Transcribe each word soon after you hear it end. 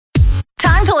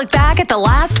Time to look back at the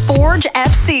last Forge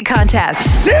FC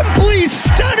contest. Simply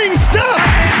stunning stuff!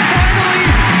 And finally,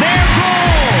 their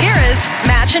goal! Here is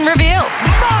Match and Review.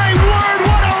 My word,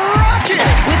 what a rocket!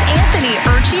 With Anthony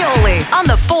Urciuoli on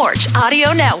the Forge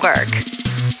Audio Network.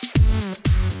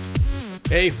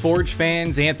 Hey, Forge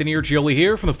fans, Anthony Urciuoli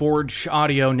here from the Forge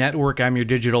Audio Network. I'm your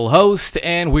digital host,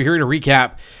 and we're here to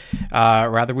recap,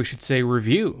 we should say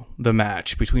review, the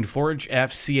match between Forge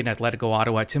FC and Atletico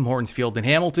Ottawa at Tim Hortons Field in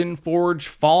Hamilton. Forge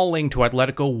falling to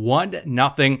Atletico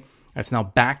 1-0. That's now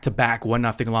back-to-back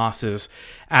 1-0 losses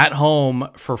at home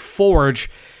for Forge.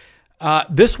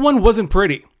 This one wasn't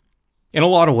pretty in a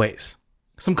lot of ways.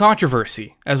 Some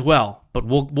controversy as well, but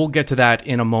we'll get to that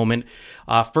in a moment.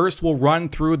 First, we'll run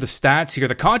through the stats here.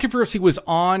 The controversy was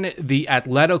on the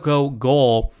Atletico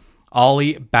goal.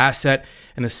 Oli Bassett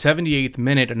in the 78th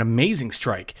minute, an amazing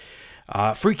strike.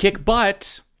 Free kick,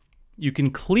 but you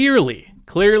can clearly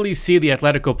see the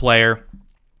Atletico player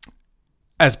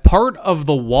as part of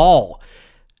the wall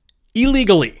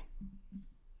illegally.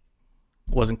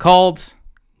 Wasn't called.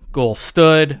 Goal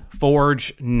stood.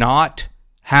 Forge not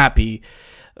happy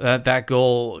that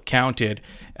goal counted.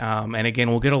 And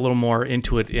again, we'll get a little more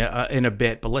into it in a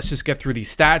bit, but let's just get through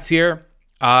these stats here.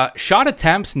 Shot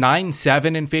attempts,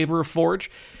 9-7 in favor of Forge.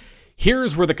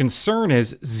 Here's where the concern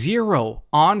is: 0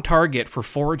 on target for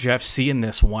Forge FC in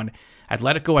this one.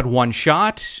 Atletico had one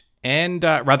shot, and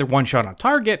one shot on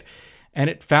target, and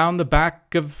it found the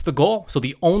back of the goal. So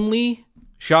the only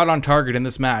shot on target in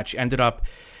this match ended up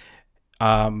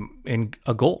in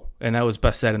a goal, and that was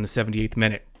Bassett in the 78th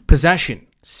minute. Possession,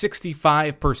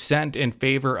 65% in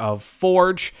favor of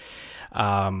Forge.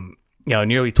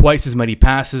 Nearly twice as many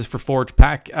passes for Forge.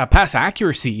 Pass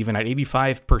accuracy even at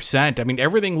 85%. I mean,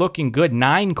 everything looking good.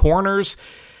 9 corners,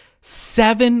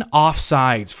 7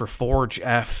 offsides for Forge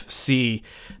FC.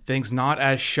 Things not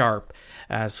as sharp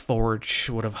as Forge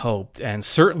would have hoped, and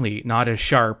certainly not as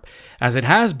sharp as it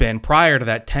has been prior to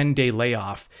that 10-day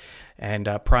layoff and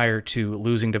prior to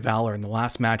losing to Valor in the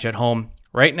last match at home.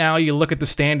 Right now, you look at the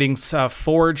standings,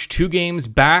 Forge 2 games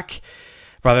back.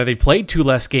 Rather, they played 2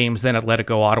 less games than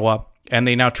Atletico Ottawa, and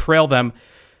they now trail them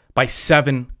by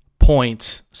 7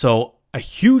 points. So a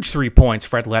huge 3 points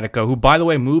for Atletico, who, by the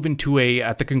way, move into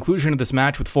at the conclusion of this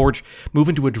match with Forge, move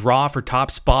into a draw for top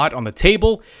spot on the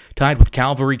table, tied with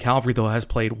Calvary. Calvary, though, has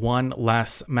played 1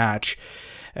 less match.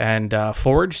 And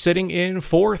Forge sitting in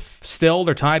 4th still.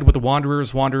 They're tied with the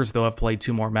Wanderers. Wanderers, though, have played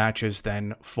 2 more matches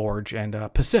than Forge. And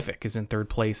Pacific is in 3rd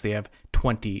place. They have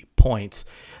 20 points.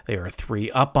 They are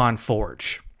 3 up on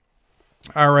Forge.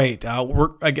 All right.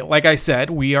 Like I said,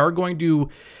 we are going to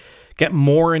get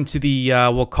more into the,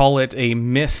 we'll call it a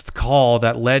missed call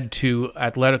that led to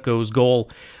Atletico's goal.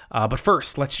 But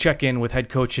first, let's check in with head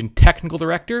coach and technical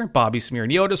director Bobby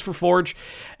Smyrniotis for Forge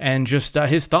and just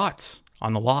his thoughts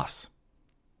on the loss.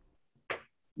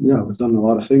 Yeah, we've done a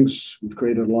lot of things. We've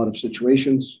created a lot of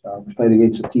situations. We played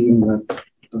against a team that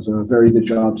does a very good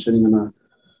job sitting in a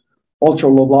ultra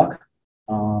low block.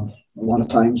 A lot of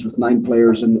times with 9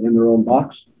 players in their own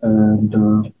box.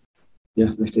 And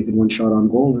they've taken 1 shot on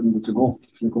goal, and it's a goal.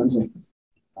 It's like Wednesday.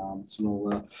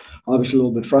 Obviously a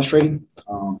little bit frustrating,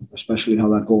 especially how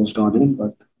that goal has gone in,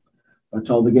 but that's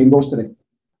how the game goes today.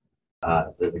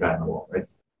 The guy on the wall, right?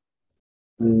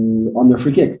 On their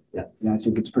free kick. Yeah, I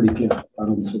think it's pretty clear. I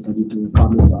don't think I need to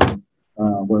comment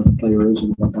on where the player is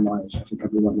and what the line is. I think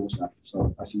everyone knows that.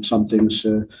 So I think some things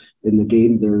in the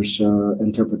game, there's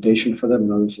interpretation for them,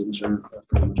 and other things are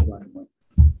pretty much black and white.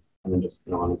 And then just,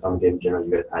 on the game in general,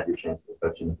 you guys had your chances,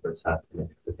 especially in the first half.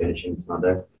 The finishing is not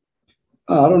there.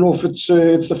 I don't know if it's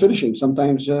the finishing.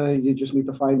 Sometimes you just need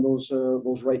to find those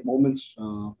right moments.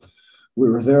 We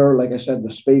were there, like I said,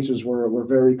 the spaces were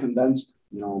very condensed.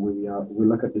 We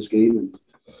look at this game and,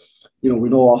 we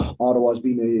know Ottawa's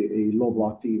been a low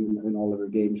block team in all of their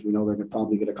games. We know they're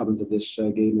probably going to come into this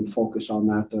game and focus on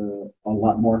that a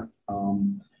lot more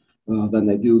than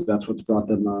they do. That's what's brought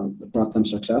them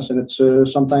success. And it's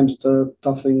sometimes it's a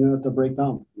tough thing to break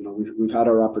down. We've had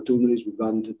our opportunities. We've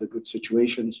gotten into the good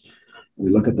situations. We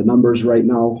look at the numbers right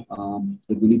now.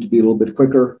 Did we need to be a little bit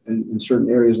quicker in certain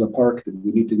areas of the park? Did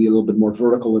we need to be a little bit more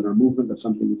vertical in our movement? That's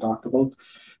something we talked about.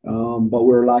 But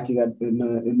we're lacking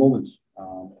in moments.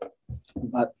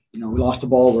 But we lost the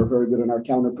ball. We're very good in our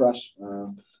counter press.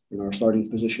 Our starting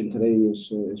position today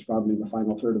is probably in the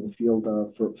final third of the field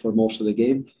for most of the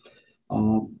game.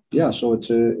 So it's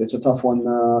a tough one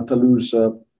to lose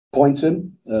points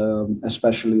in,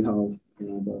 especially how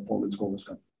the opponent's goal is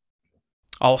coming.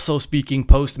 Also speaking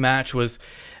post-match was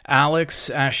Alex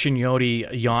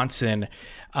Ashinoti Janssen.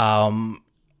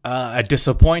 A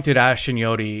disappointed Ashton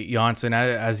Yodi Janssen,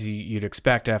 as you'd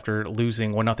expect after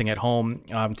losing 1-0 at home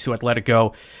to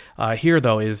Atletico. Here,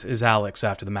 though, is Alex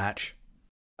after the match.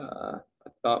 I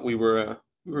thought we were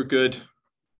good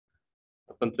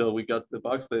up until we got to the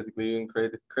box, basically, and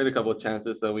create a couple of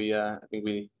chances that I think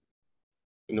we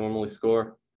normally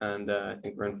score, and I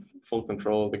think we're in full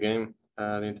control of the game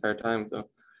the entire time. So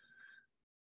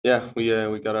yeah, we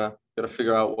gotta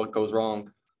figure out what goes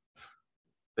wrong,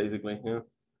 basically. Yeah.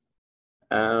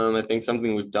 I think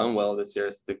something we've done well this year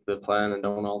is stick to the plan and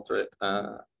don't alter it.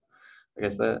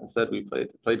 Like I said, we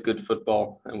played good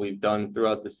football, and we've done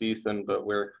throughout the season, but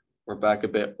we're back a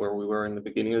bit where we were in the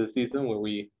beginning of the season, where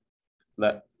we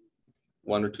let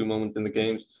 1 or 2 moments in the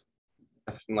games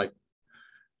like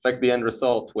affect the end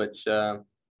result, which if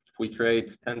we create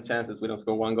 10 chances, we don't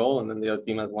score 1 goal, and then the other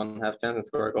team has 1.5 chance and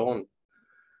score a goal, and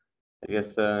I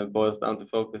guess it boils down to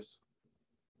focus.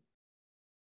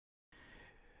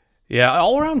 Yeah,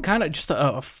 all around kind of just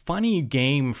a funny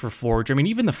game for Forge. I mean,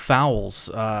 even the fouls.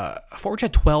 Forge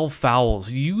had 12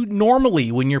 fouls. You normally,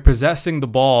 when you're possessing the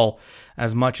ball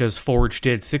as much as Forge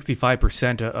did,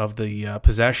 65% of the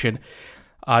possession,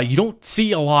 you don't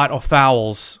see a lot of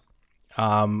fouls.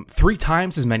 3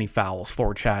 times as many fouls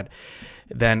Forge had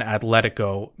than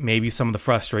Atletico. Maybe some of the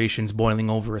frustrations boiling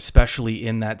over, especially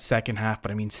in that second half.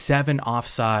 But I mean, 7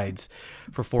 offsides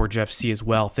for Forge FC as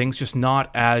well. Things just not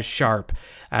as sharp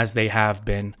as they have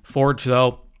been. Forge,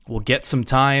 though, will get some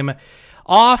time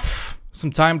off,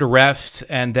 some time to rest,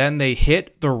 and then they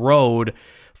hit the road.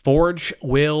 Forge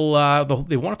will,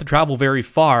 they won't have to travel very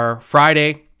far.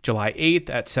 Friday, July 8th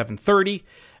at 7:30,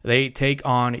 they take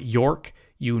on York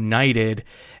United,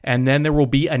 and then there will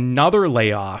be another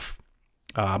layoff,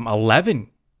 11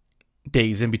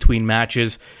 days in between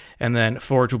matches, and then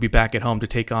Forge will be back at home to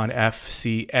take on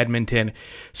FC Edmonton.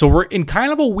 So we're in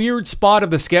kind of a weird spot of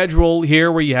the schedule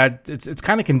here, where you had it's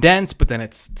kind of condensed, but then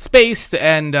it's spaced,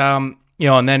 and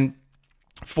and then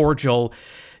Forge will,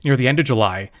 near the end of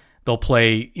July, they'll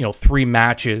play 3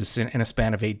 matches in a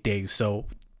span of 8 days. So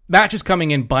matches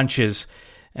coming in bunches,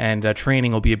 and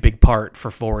training will be a big part for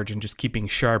Forge and just keeping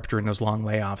sharp during those long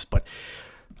layoffs. But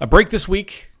a break this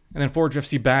week, and then Forge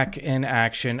FC back in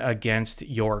action against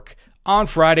York on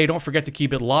Friday. Don't forget to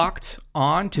keep it locked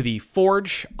on to the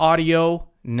Forge Audio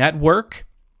Network.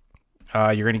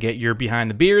 You're going to get your Behind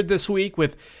the Beard this week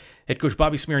with head coach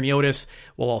Bobby Smyrniotis.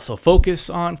 We'll also focus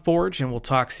on Forge, and we'll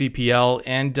talk CPL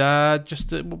and just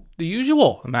the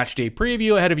usual match day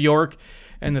preview ahead of York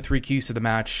and the 3 keys to the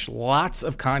match. Lots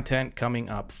of content coming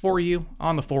up for you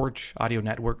on the Forge Audio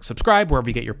Network. Subscribe wherever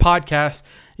you get your podcasts.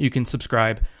 You can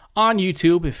subscribe on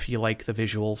YouTube if you like the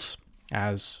visuals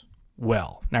as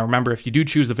well. Now remember, if you do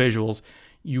choose the visuals,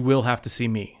 you will have to see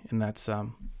me, and that's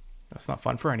not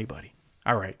fun for anybody.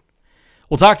 All right.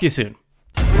 We'll talk to you soon.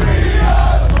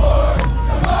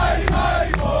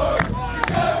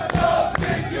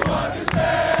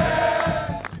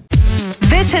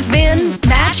 This has been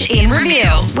Match in Review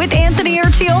with Anthony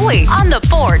Urciuoli on the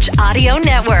Forge Audio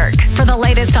Network. For the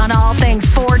latest on all things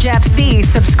Forge FC,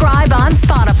 subscribe on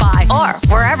Spotify or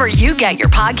wherever you get your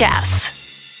podcasts.